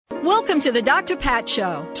Welcome to the Dr. Pat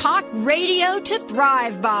Show. Talk radio to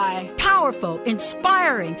thrive by. Powerful,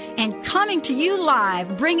 inspiring, and coming to you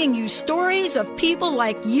live, bringing you stories of people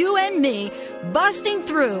like you and me busting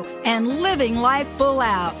through and living life full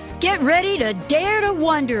out. Get ready to dare to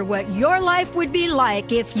wonder what your life would be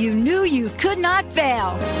like if you knew you could not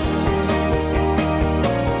fail.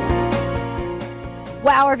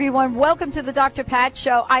 Wow, everyone. Welcome to the Dr. Pat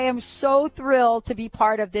Show. I am so thrilled to be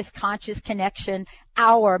part of this Conscious Connection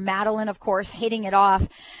hour. Madeline, of course, hitting it off.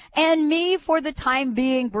 And me, for the time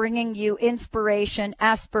being, bringing you inspiration,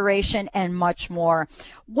 aspiration, and much more.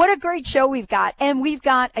 What a great show we've got. And we've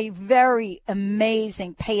got a very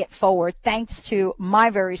amazing Pay It Forward, thanks to my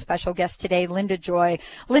very special guest today, Linda Joy.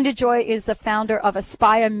 Linda Joy is the founder of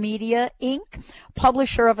Aspire Media, Inc.,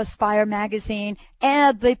 publisher of Aspire Magazine,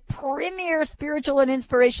 and the premier spiritual and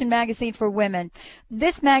inspiration magazine for women.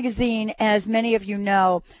 This magazine, as many of you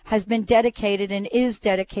know, has been dedicated and is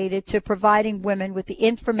dedicated to providing women with the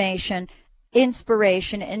information,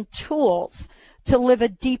 inspiration, and tools to live a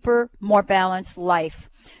deeper, more balanced life.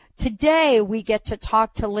 Today, we get to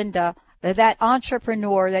talk to Linda, that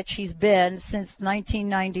entrepreneur that she's been since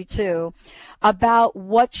 1992, about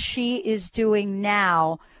what she is doing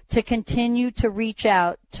now to continue to reach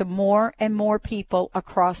out to more and more people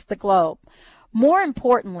across the globe. More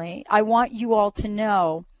importantly, I want you all to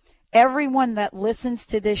know everyone that listens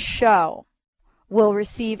to this show will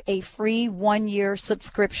receive a free 1-year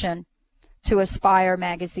subscription to Aspire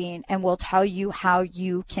Magazine, and we'll tell you how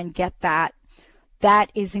you can get that.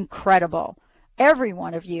 That is incredible. Every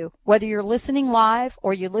one of you, whether you're listening live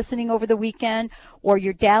or you're listening over the weekend or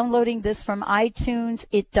you're downloading this from iTunes,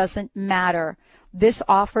 it doesn't matter. This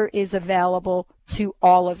offer is available to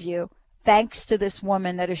all of you. Thanks to this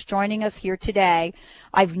woman that is joining us here today.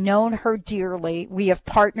 I've known her dearly. We have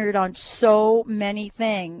partnered on so many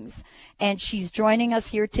things, and she's joining us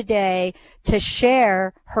here today to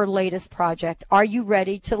share her latest project. Are you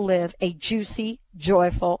ready to live a juicy,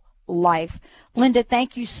 joyful life? Linda,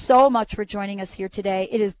 thank you so much for joining us here today.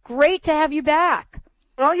 It is great to have you back.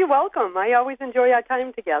 Well, you're welcome. I always enjoy our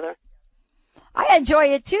time together. I enjoy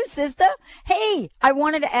it too, sister. Hey, I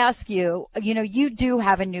wanted to ask you, you do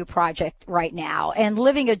have a new project right now, and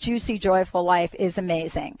living a juicy, joyful life is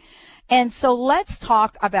amazing. And so let's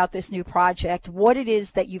talk about this new project, what it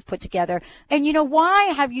is that you've put together. And, why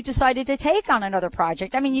have you decided to take on another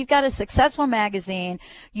project? I mean, you've got a successful magazine,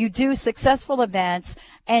 you do successful events,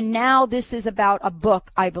 and now this is about a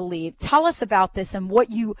book, I believe. Tell us about this and what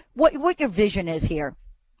your vision is here.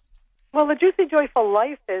 Well, the Juicy Joyful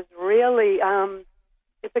Life is really,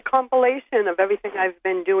 it's a compilation of everything I've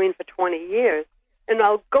been doing for 20 years. And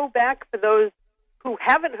I'll go back for those who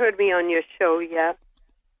haven't heard me on your show yet.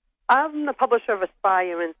 I'm the publisher of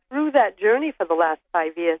Aspire, and through that journey for the last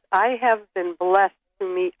 5 years, I have been blessed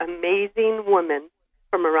to meet amazing women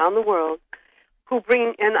from around the world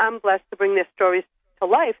and I'm blessed to bring their stories to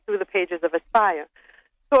life through the pages of Aspire.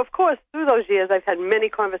 So, of course, through those years, I've had many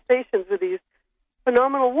conversations with these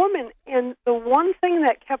phenomenal woman, and the one thing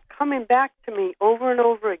that kept coming back to me over and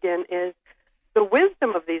over again is the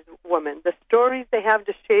wisdom of these women, the stories they have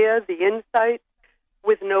to share, the insights,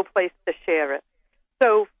 with no place to share it.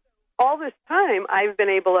 So all this time, I've been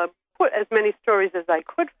able to put as many stories as I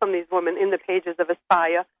could from these women in the pages of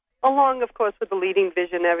Aspire, along, of course, with the leading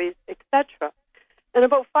visionaries, etc. And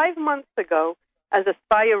about 5 months ago, as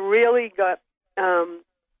Aspire really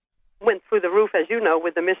went through the roof, as you know,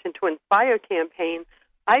 with the Mission to Inspire campaign,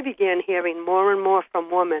 I began hearing more and more from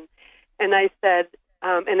women. And I said,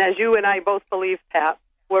 and as you and I both believe, Pat,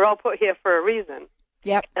 we're all put here for a reason.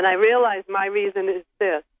 Yep. And I realized my reason is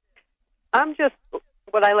this. I'm just,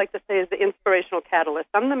 what I like to say is the inspirational catalyst.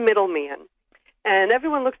 I'm the middleman. And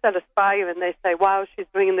everyone looks at Aspire and they say, wow, she's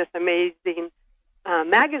bringing this amazing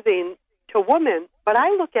magazine to women. But I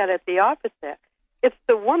look at it the opposite. It's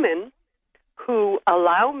the woman who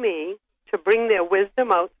allow me to bring their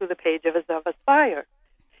wisdom out through the pages of Aspire.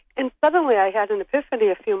 And suddenly I had an epiphany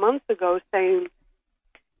a few months ago saying,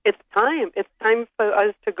 it's time for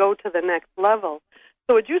us to go to the next level.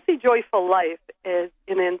 So A Juicy Joyful Life is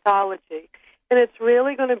an anthology, and it's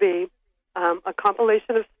really going to be a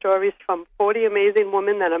compilation of stories from 40 amazing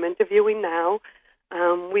women that I'm interviewing now.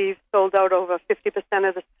 We've sold out over 50%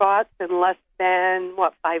 of the spots in less than,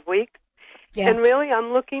 5 weeks? Yeah. And really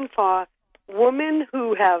I'm looking for women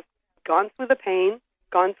who have gone through the pain,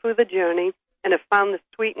 gone through the journey, and have found the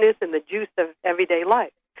sweetness and the juice of everyday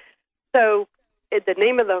life. So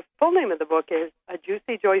the full name of the book is A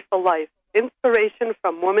Juicy Joyful Life, Inspiration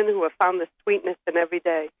from Women Who Have Found the Sweetness in Every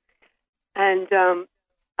Day. And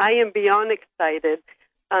I am beyond excited.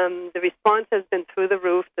 The response has been through the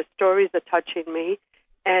roof. The stories are touching me.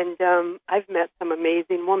 And I've met some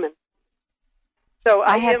amazing women. So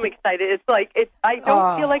I am excited. It's like I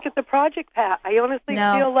don't feel like it's a project, Pat. I honestly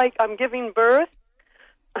feel like I'm giving birth,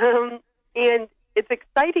 and it's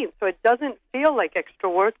exciting. So it doesn't feel like extra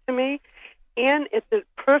work to me, and it's a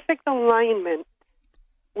perfect alignment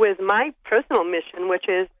with my personal mission, which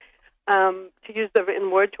is to use the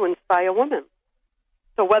written word to inspire women.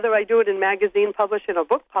 So whether I do it in magazine publishing or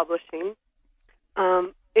book publishing,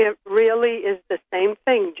 it really is the same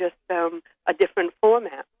thing, just a different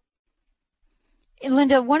format.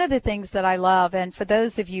 Linda, one of the things that I love, and for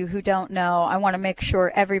those of you who don't know, I want to make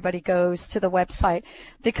sure everybody goes to the website,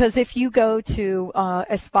 because if you go to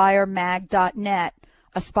aspiremag.net,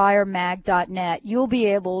 you'll be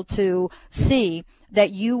able to see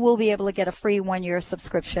that you will be able to get a free 1-year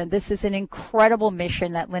subscription. This is an incredible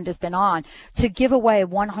mission that Linda's been on, to give away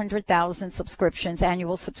 100,000 subscriptions,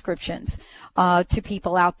 annual subscriptions, to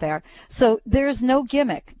people out there. So there's no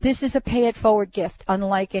gimmick. This is a pay-it-forward gift,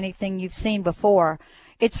 unlike anything you've seen before.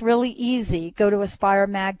 It's really easy. Go to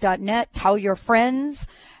aspiremag.net, tell your friends,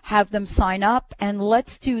 have them sign up, and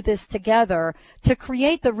let's do this together to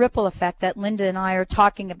create the ripple effect that Linda and I are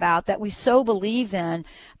talking about, that we so believe in,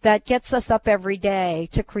 that gets us up every day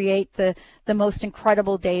to create the most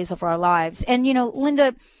incredible days of our lives. And, you know,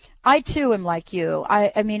 Linda, I too am like you.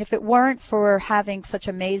 I mean, if it weren't for having such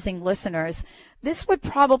amazing listeners, this would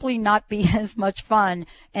probably not be as much fun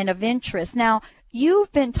and of interest. Now,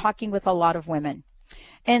 you've been talking with a lot of women.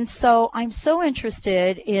 And so I'm so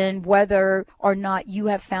interested in whether or not you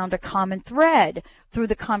have found a common thread through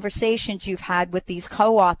the conversations you've had with these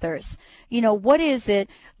co-authors. You know, what is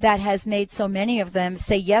it that has made so many of them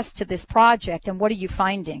say yes to this project, and what are you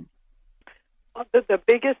finding? The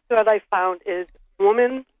biggest thread I found is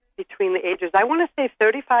women between the ages, I want to say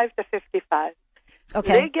 35 to 55.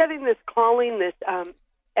 Okay. They're getting this calling, this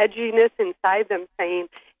edginess inside them saying,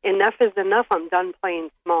 enough is enough, I'm done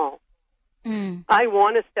playing small. I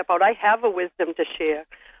want to step out. I have a wisdom to share.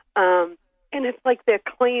 And it's like they're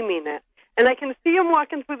claiming it. And I can see them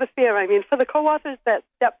walking through the fear. I mean, for the co-authors that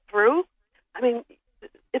step through, I mean,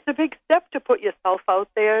 it's a big step to put yourself out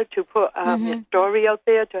there, to put your story out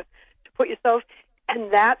there, to put yourself.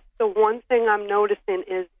 And that's the one thing I'm noticing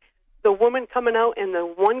is the woman coming out, and the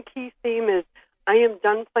one key theme is, I am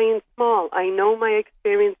done playing small. I know my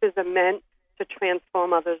experiences are meant to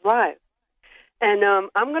transform others' lives. And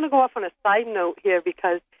I'm going to go off on a side note here,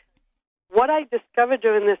 because what I discovered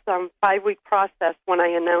during this 5-week process when I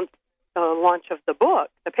announced the launch of the book,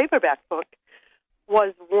 the paperback book,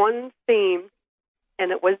 was one theme,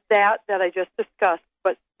 and it was that I just discussed.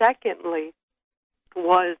 But secondly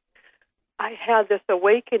was I had this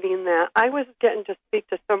awakening that I was getting to speak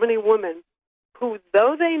to so many women who,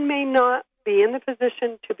 though they may not be in the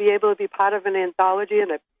position to be able to be part of an anthology and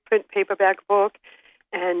a print paperback book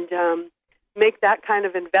and make that kind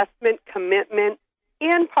of investment, commitment,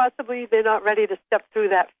 and possibly they're not ready to step through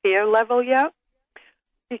that fear level yet.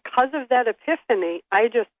 Because of that epiphany, I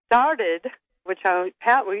just started, which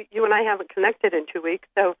Pat, you and I haven't connected in 2 weeks,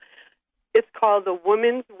 so it's called the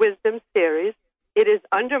Women's Wisdom Series. It is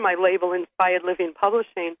under my label, Inspired Living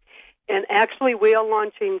Publishing, and actually we are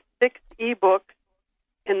launching 6 ebooks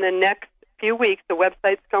in the next few weeks. The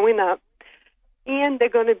website's going up, and they're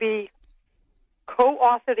going to be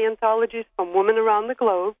co-authored anthologies from women around the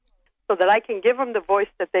globe so that I can give them the voice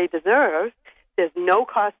that they deserve. There's no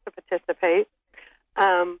cost to participate.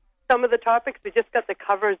 Some of the topics, we just got the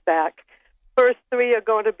covers back. First 3 are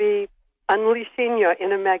going to be Unleashing Your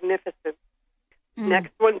Inner Magnificence.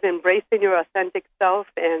 Next one's Embracing Your Authentic Self,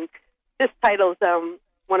 and this title's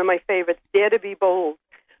one of my favorites, Dare to Be Bold.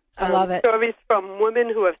 I love it. Stories from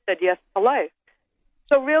women who have said yes to life.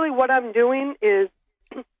 So really what I'm doing is,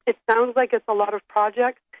 it sounds like it's a lot of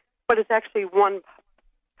projects, but it's actually one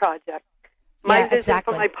project. My vision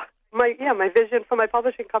for my vision for my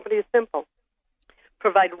publishing company is simple: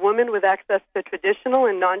 provide women with access to traditional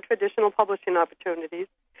and non-traditional publishing opportunities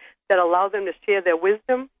that allow them to share their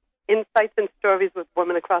wisdom, insights, and stories with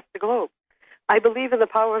women across the globe. I believe in the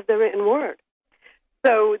power of the written word.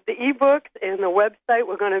 So the ebooks and the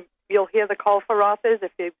website, you'll hear the call for authors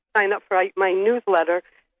if you sign up for my newsletter,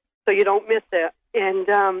 so you don't miss it.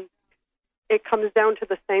 And it comes down to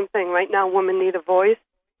the same thing. Right now, women need a voice.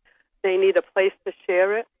 They need a place to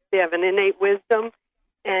share it. They have an innate wisdom.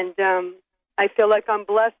 And I feel like I'm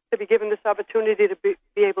blessed to be given this opportunity to be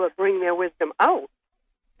able to bring their wisdom out.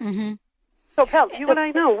 So, Pal, you and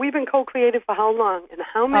I know, we've been co-created for how long? And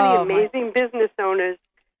how many amazing business owners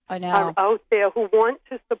are out there who want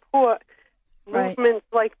to support movements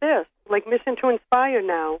like this, like Mission to Inspire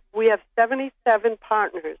now. We have 77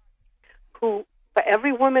 partners who For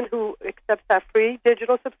every woman who accepts our free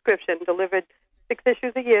digital subscription, delivered 6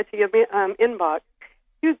 issues a year to your inbox,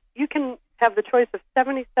 you can have the choice of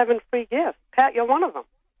 77 free gifts. Pat, you're one of them.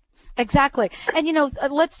 Exactly. And,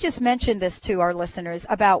 let's just mention this to our listeners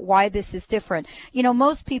about why this is different.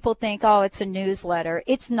 Most people think, oh, it's a newsletter.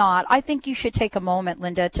 It's not. I think you should take a moment,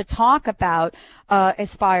 Linda, to talk about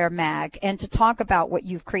Aspire Mag and to talk about what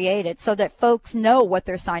you've created so that folks know what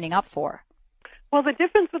they're signing up for. Well, the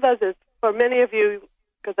difference with us is, for many of you,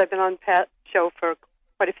 because I've been on Pat's show for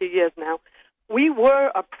quite a few years now, we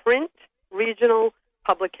were a print regional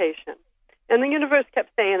publication. And the universe kept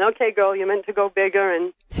saying, okay, girl, you're meant to go bigger,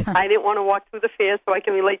 and I didn't want to walk through the fear, so I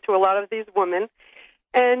can relate to a lot of these women.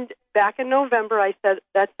 And back in November, I said,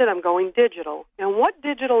 that's it, I'm going digital. And what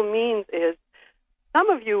digital means is, some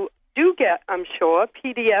of you do get, I'm sure,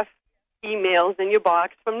 PDF emails in your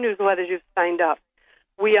box from newsletters you've signed up.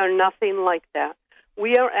 We are nothing like that.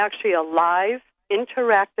 We are actually a live,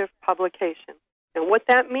 interactive publication. And what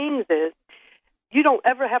that means is, you don't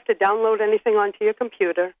ever have to download anything onto your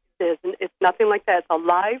computer. It's nothing like that. It's a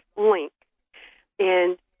live link.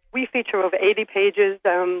 And we feature over 80 pages.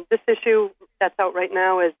 This issue that's out right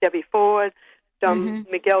now is Debbie Ford,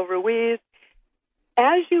 Miguel Ruiz.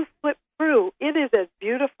 As you flip through, it is as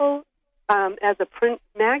beautiful as a print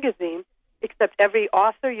magazine, except every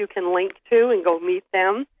author you can link to and go meet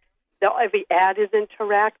them. Every ad is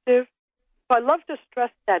interactive. So I love to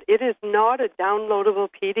stress that it is not a downloadable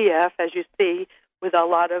PDF, as you see with a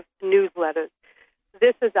lot of newsletters.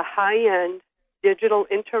 This is a high-end digital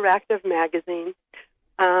interactive magazine.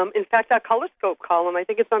 In fact, our Colorscope column, I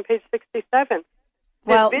think it's on page 67.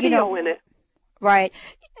 There's video in it. Right.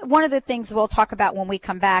 One of the things we'll talk about when we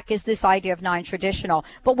come back is this idea of non-traditional.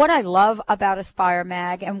 But what I love about Aspire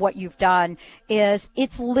Mag and what you've done is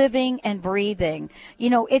it's living and breathing.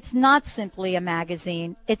 It's not simply a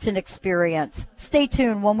magazine. It's an experience. Stay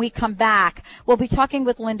tuned. When we come back, we'll be talking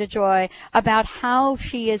with Linda Joy about how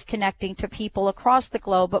she is connecting to people across the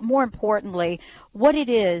globe, but more importantly, what it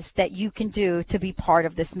is that you can do to be part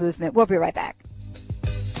of this movement. We'll be right back.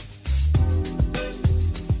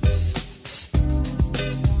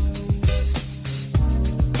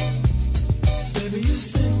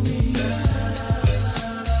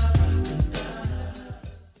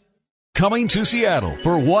 Coming to Seattle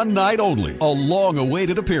for one night only, a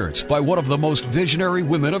long-awaited appearance by one of the most visionary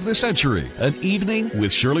women of the century. An evening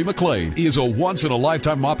with Shirley MacLaine is a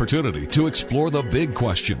once-in-a-lifetime opportunity to explore the big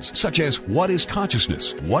questions, such as what is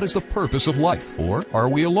consciousness, what is the purpose of life, or are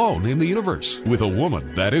we alone in the universe? With a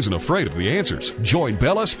woman that isn't afraid of the answers. Join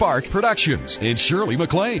Bella Spark Productions and Shirley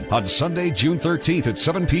MacLaine on Sunday, June 13th at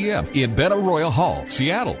 7 p.m. in Bella Royal Hall,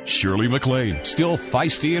 Seattle. Shirley MacLaine, still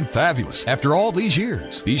feisty and fabulous after all these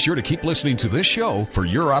years. Be sure to keep listening to this show for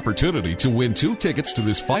your opportunity to win 2 tickets to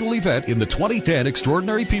this final event in the 2010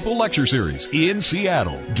 Extraordinary People Lecture Series in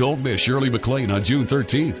Seattle. Don't miss Shirley MacLaine on June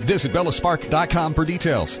 13th. Visit bellaspark.com for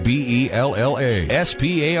details.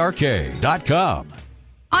 BELLASPARK.com.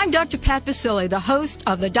 I'm Dr. Pat Basile, the host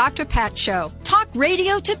of The Dr. Pat Show. Talk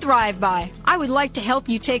radio to thrive by. I would like to help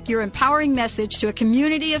you take your empowering message to a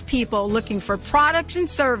community of people looking for products and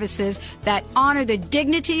services that honor the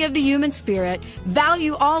dignity of the human spirit,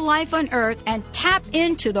 value all life on earth, and tap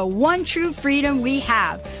into the one true freedom we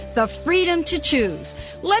have, the freedom to choose.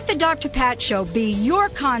 Let The Dr. Pat Show be your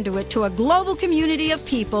conduit to a global community of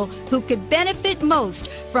people who could benefit most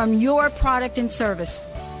from your product and service.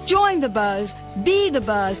 Join the buzz, be the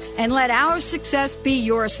buzz, and let our success be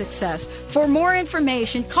your success. For more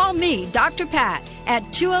information, call me, Dr. Pat, at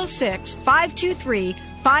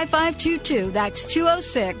 206-523-5522. That's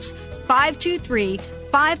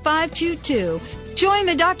 206-523-5522. Join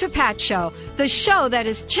the Dr. Pat Show, the show that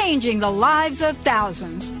is changing the lives of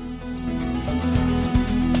thousands.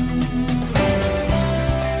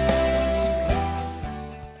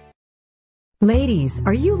 Ladies,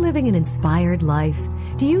 are you living an inspired life?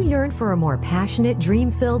 Do you yearn for a more passionate,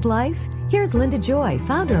 dream-filled life? Here's Linda Joy,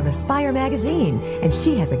 founder of Aspire Magazine, and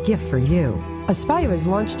she has a gift for you. Aspire has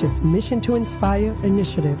launched its Mission to Inspire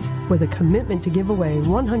initiative with a commitment to give away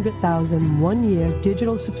 100,000 one-year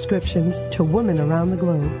digital subscriptions to women around the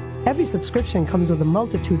globe. Every subscription comes with a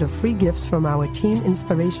multitude of free gifts from our Team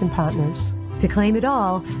Inspiration partners. To claim it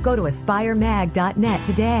all, go to aspiremag.net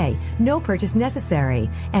today. No purchase necessary.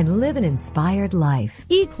 And live an inspired life.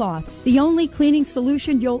 eCloth, the only cleaning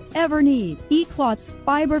solution you'll ever need. eCloth's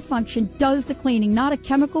fiber function does the cleaning, not a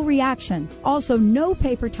chemical reaction. Also, no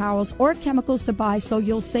paper towels or chemicals to buy, so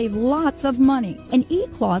you'll save lots of money. And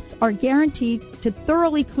eCloths are guaranteed to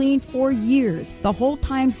thoroughly clean for years. The whole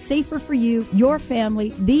time safer for you, your family,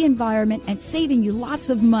 the environment, and saving you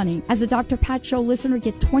lots of money. As a Dr. Pat Show listener,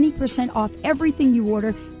 get 20% off everything you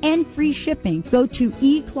order and free shipping. Go to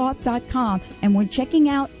ecloth.com, and when checking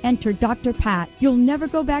out, enter Dr. Pat. You'll never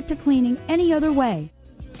go back to cleaning any other way.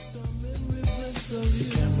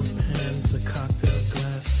 The camera pans, a cocktail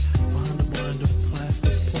glass, behind a blind of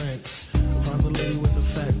plastic plants. Found the lady with a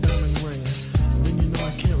fat diamond ring. Then you know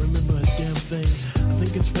I can't remember a damn thing. I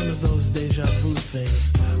think it's one of those deja vu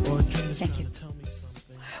things. Or a dream is trying to tell me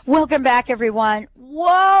something. Welcome back, everyone.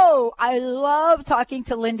 Whoa! I love talking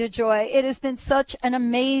to Linda Joy. It has been such an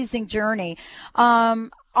amazing journey.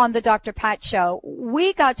 On the Dr. Pat Show,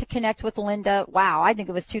 we got to connect with Linda. Wow, I think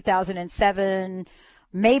it was 2007,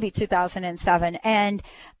 maybe 2007, and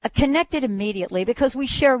connected immediately because we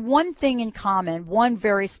share one thing in common, one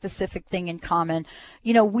very specific thing in common.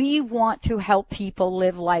 You know, we want to help people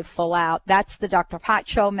live life full out. That's the Dr. Pat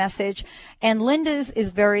Show message. And Linda's is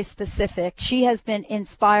very specific. She has been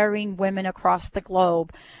inspiring women across the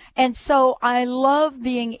globe. And so I love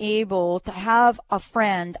being able to have a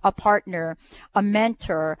friend, a partner, a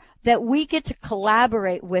mentor that we get to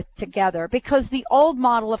collaborate with together, because the old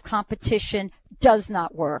model of competition does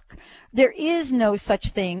not work. There is no such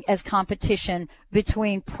thing as competition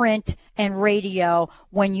between print and radio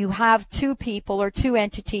when you have two people or two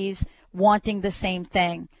entities wanting the same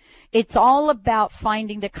thing. It's all about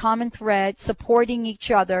finding the common thread, supporting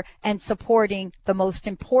each other, and supporting the most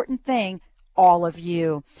important thing, all of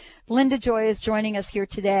you. Linda Joy is joining us here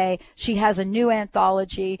today. She has a new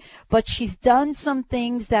anthology, but she's done some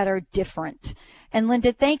things that are different. And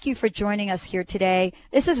Linda, thank you for joining us here today.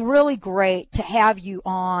 This is really great to have you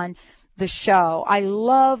on the show. I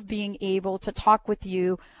love being able to talk with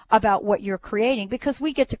you about what you're creating because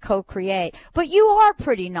we get to co-create. But you are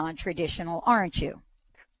pretty non-traditional, aren't you?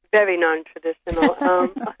 Very non-traditional.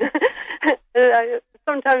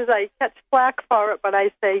 Sometimes I catch flack for it, but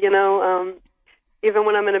I say, even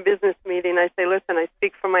when I'm in a business meeting, I say, listen, I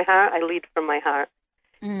speak from my heart, I lead from my heart.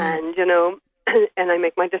 And, and I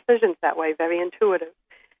make my decisions that way, very intuitive.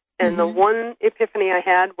 And the one epiphany I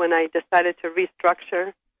had when I decided to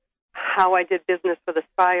restructure how I did business with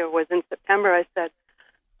Aspire was in September. I said,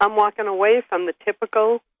 I'm walking away from the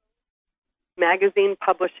typical magazine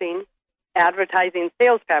publishing, advertising,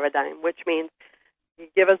 sales paradigm, which means you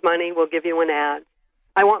give us money, we'll give you an ad.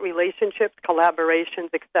 I want relationships,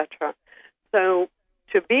 collaborations, etc. So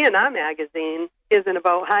to be in our magazine isn't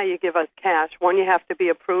about how you give us cash. One, you have to be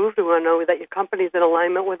approved. We want to know that your company's in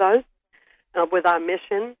alignment with us, with our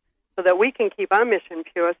mission, so that we can keep our mission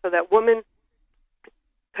pure, so that women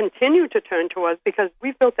continue to turn to us, because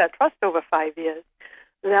we've built that trust over 5 years,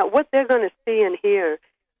 that what they're going to see and hear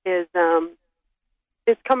is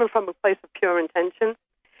coming from a place of pure intention.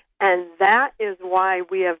 And that is why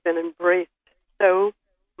we have been embraced so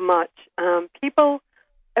much. People,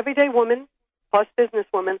 everyday women, plus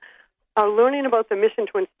businesswomen, are learning about the mission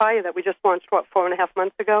to inspire that we just launched, 4.5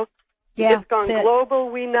 months ago? Yeah, it's gone global.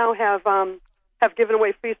 We now have given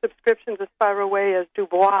away free subscriptions as far away as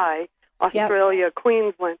Dubai, Australia,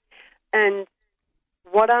 Queensland. And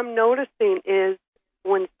what I'm noticing is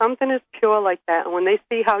when something is pure like that, and when they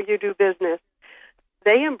see how you do business,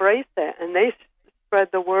 they embrace it and they spread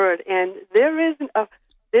the word. And there is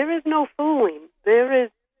no fooling.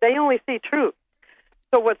 They only see truth.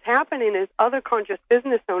 So what's happening is other conscious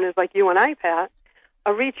business owners like you and I, Pat,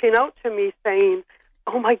 are reaching out to me saying,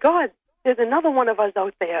 oh, my God, there's another one of us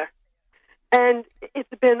out there. And it's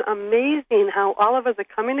been amazing how all of us are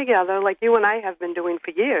coming together, like you and I have been doing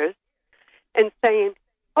for years, and saying,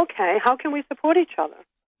 okay, how can we support each other?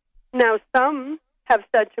 Now, some have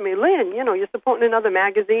said to me, Lynn, you're supporting another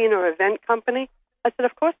magazine or event company. I said,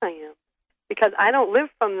 of course I am, because I don't live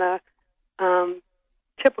from the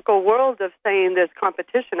typical world of saying there's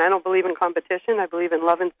competition. I don't believe in competition. I believe in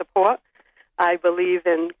love and support. I believe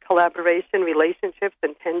in collaboration, relationships,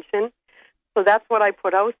 and tension. So that's what I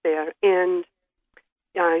put out there. And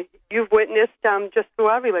you've witnessed just through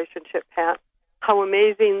our relationship, Pat, how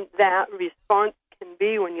amazing that response can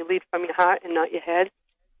be when you lead from your heart and not your head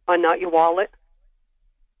or not your wallet.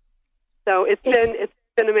 So it's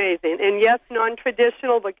been amazing. And yes,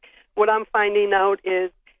 non-traditional, but what I'm finding out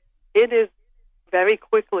is it is very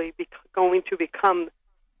quickly going to become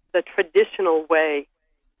the traditional way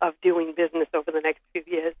of doing business over the next few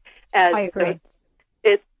years. I agree.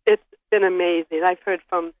 It's been amazing. I've heard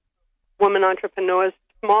from women entrepreneurs,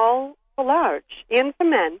 small to large, and some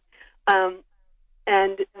men,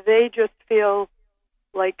 and they just feel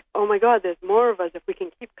like, oh, my God, there's more of us. If we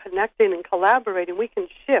can keep connecting and collaborating, we can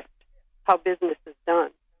shift how business is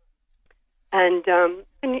done. And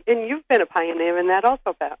you've been a pioneer in that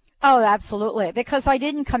also, Pat. Oh, absolutely. Because I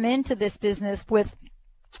didn't come into this business with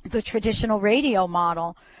the traditional radio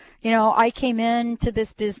model. I came into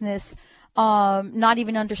this business not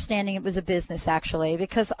even understanding it was a business, actually,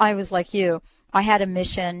 because I was like you. I had a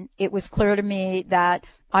mission. It was clear to me that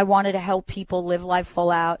I wanted to help people live life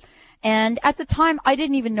full out. And at the time, I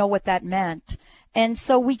didn't even know what that meant. And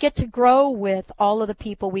so we get to grow with all of the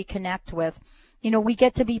people we connect with. We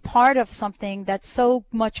get to be part of something that's so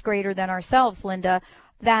much greater than ourselves, Linda,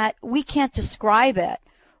 that we can't describe it.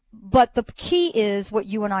 But the key is what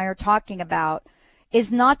you and I are talking about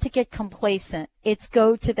is not to get complacent. It's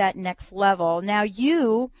go to that next level. Now,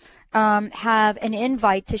 you have an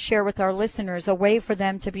invite to share with our listeners a way for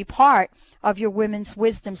them to be part of your Women's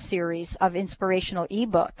Wisdom series of inspirational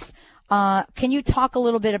ebooks. Can you talk a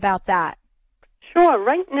little bit about that? Sure.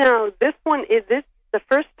 Right now, the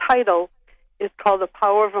first title is called The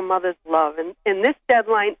Power of a Mother's Love. And this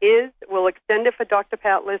deadline we'll extend it for Dr.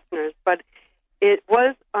 Pat listeners, but it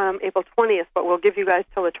was April 20th, but we'll give you guys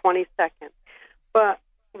till the 22nd. But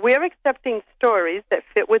we're accepting stories that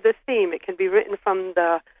fit with the theme. It can be written from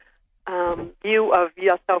the view of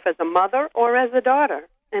yourself as a mother or as a daughter.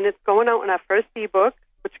 And it's going out in our first ebook,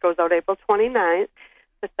 which goes out April 29th,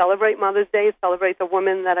 to celebrate Mother's Day, celebrate the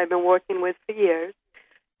woman that I've been working with for years.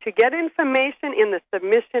 To get information in the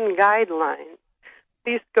submission guidelines,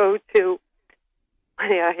 please go to,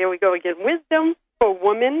 here we go again,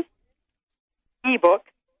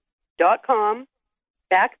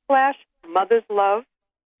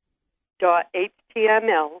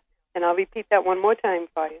 wisdomforwomenebook.com/motherslove.html. And I'll repeat that one more time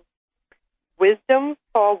for you.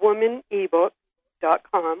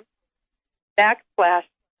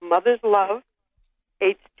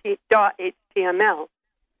 wisdomforwomenebook.com/motherslove.html.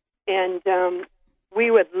 And we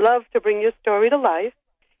would love to bring your story to life.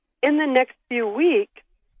 In the next few weeks,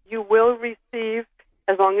 you will receive,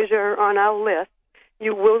 as long as you're on our list,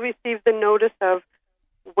 you will receive the notice of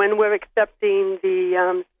when we're accepting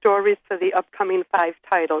the stories for the upcoming 5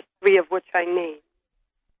 titles, 3 of which I named.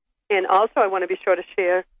 And also, I want to be sure to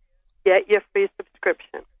share, get your free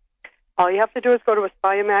subscription. All you have to do is go to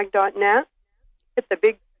aspiremag.net, hit the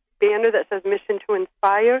big banner that says Mission to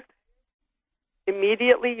Inspire.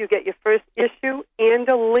 Immediately, you get your first issue and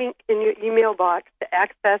a link in your email box to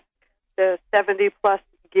access the 70-plus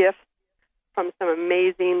gifts from some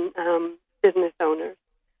amazing business owners.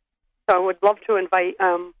 So I would love to invite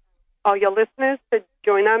all your listeners to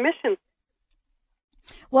join our mission.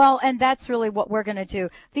 Well, and that's really what we're going to do.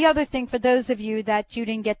 The other thing, for those of you that you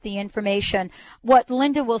didn't get the information, what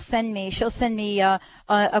Linda will send me, she'll send me a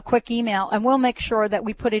quick email, and we'll make sure that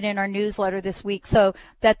we put it in our newsletter this week so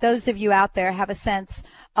that those of you out there have a sense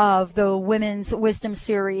of the Women's Wisdom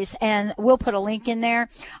series, and we'll put a link in there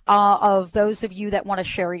of those of you that want to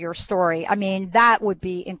share your story. I mean, that would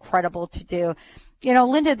be incredible to do.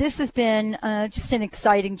 Linda, this has been just an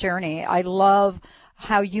exciting journey. I love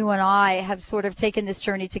how you and I have sort of taken this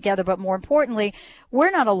journey together, but more importantly, we're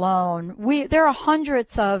not alone. There are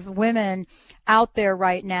hundreds of women out there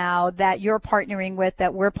right now that you're partnering with,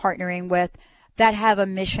 that we're partnering with, that have a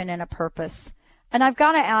mission and a purpose. And I've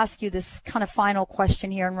got to ask you this kind of final question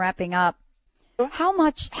here in wrapping up.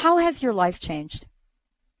 How has your life changed?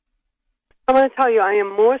 I'm going to tell you, I am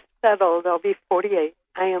more settled. I'll be 48.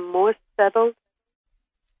 I am more settled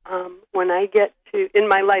when I get in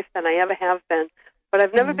my life than I ever have been. But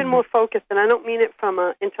I've never been more focused, and I don't mean it from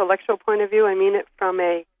an intellectual point of view. I mean it from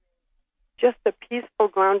just a peaceful,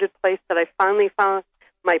 grounded place that I finally found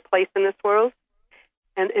my place in this world.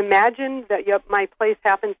 And imagine that my place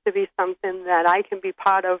happens to be something that I can be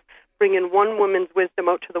part of, bringing one woman's wisdom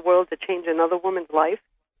out to the world to change another woman's life.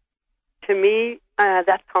 To me,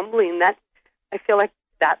 that's humbling. I feel like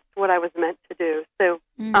that's what I was meant to do. So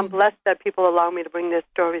I'm blessed that people allow me to bring their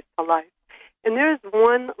stories to life. And there's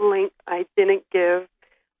one link I didn't give.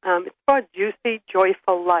 It's called Juicy,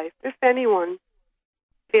 Joyful Life. If anyone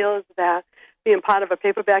feels that being part of a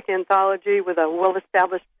paperback anthology with a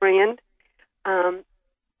well-established brand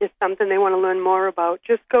is something they want to learn more about,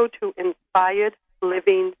 just go to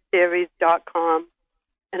inspiredlivingseries.com,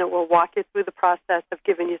 and it will walk you through the process of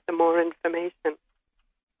giving you some more information.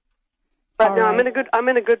 But no, right. I'm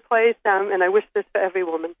in a good place, and I wish this for every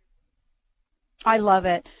woman. I love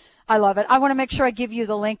it. I love it. I want to make sure I give you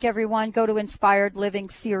the link, everyone. Go to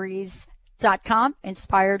inspiredlivingseries.com,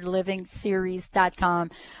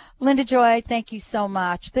 inspiredlivingseries.com. Linda Joy, thank you so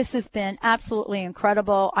much. This has been absolutely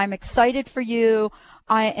incredible. I'm excited for you.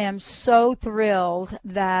 I am so thrilled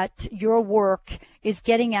that your work is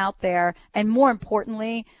getting out there, and more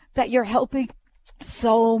importantly, that you're helping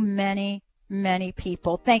so many, many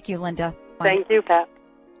people. Thank you, Linda. Thank you, Pat.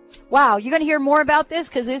 Wow, you're going to hear more about this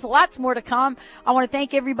because there's lots more to come. I want to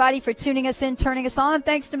thank everybody for tuning us in, turning us on.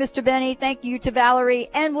 Thanks to Mr. Benny. Thank you to Valerie,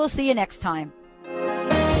 and we'll see you next time.